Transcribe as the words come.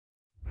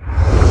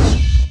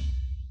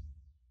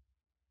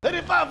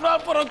R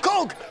for a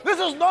Coke. This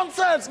is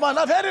nonsense, man.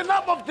 I've had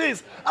enough of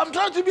this. I'm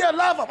trying to be a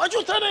lover. Aren't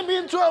you turning me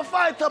into a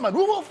fighter, man?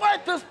 Who will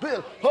fight this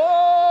bill?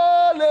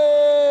 Holy,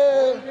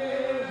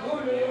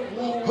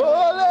 holy, holy,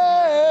 holy.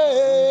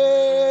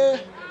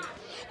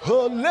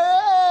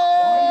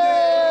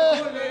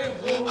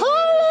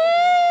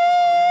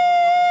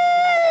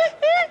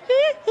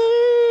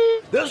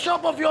 This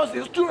shop of yours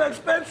is too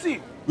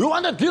expensive. We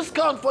want a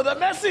discount for the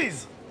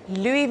masses.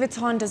 Louis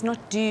Vuitton does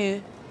not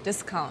do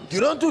discounts. You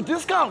don't do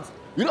discounts.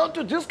 You don't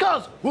do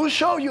discounts. We'll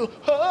show you.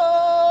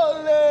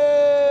 Holy,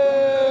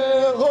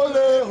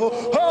 holy,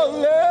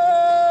 holy,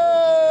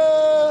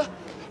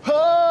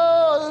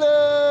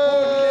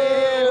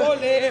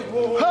 holy,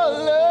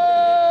 holy.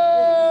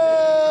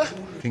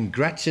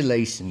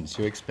 Congratulations,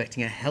 you're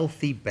expecting a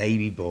healthy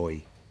baby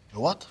boy. A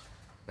what?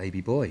 Baby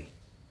boy.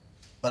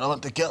 But I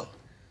want the girl.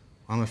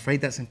 I'm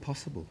afraid that's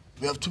impossible.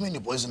 We have too many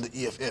boys in the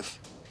EFF.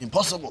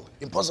 Impossible.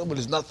 Impossible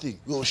is nothing.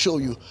 We will show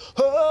you.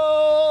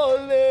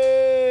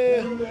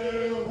 Holy,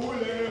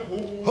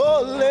 holy,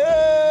 holy,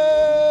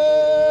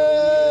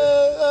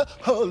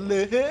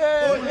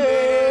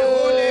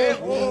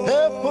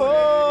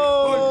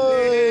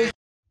 holy.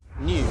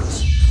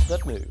 News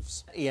that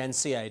moves.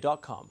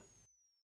 ENCA.com.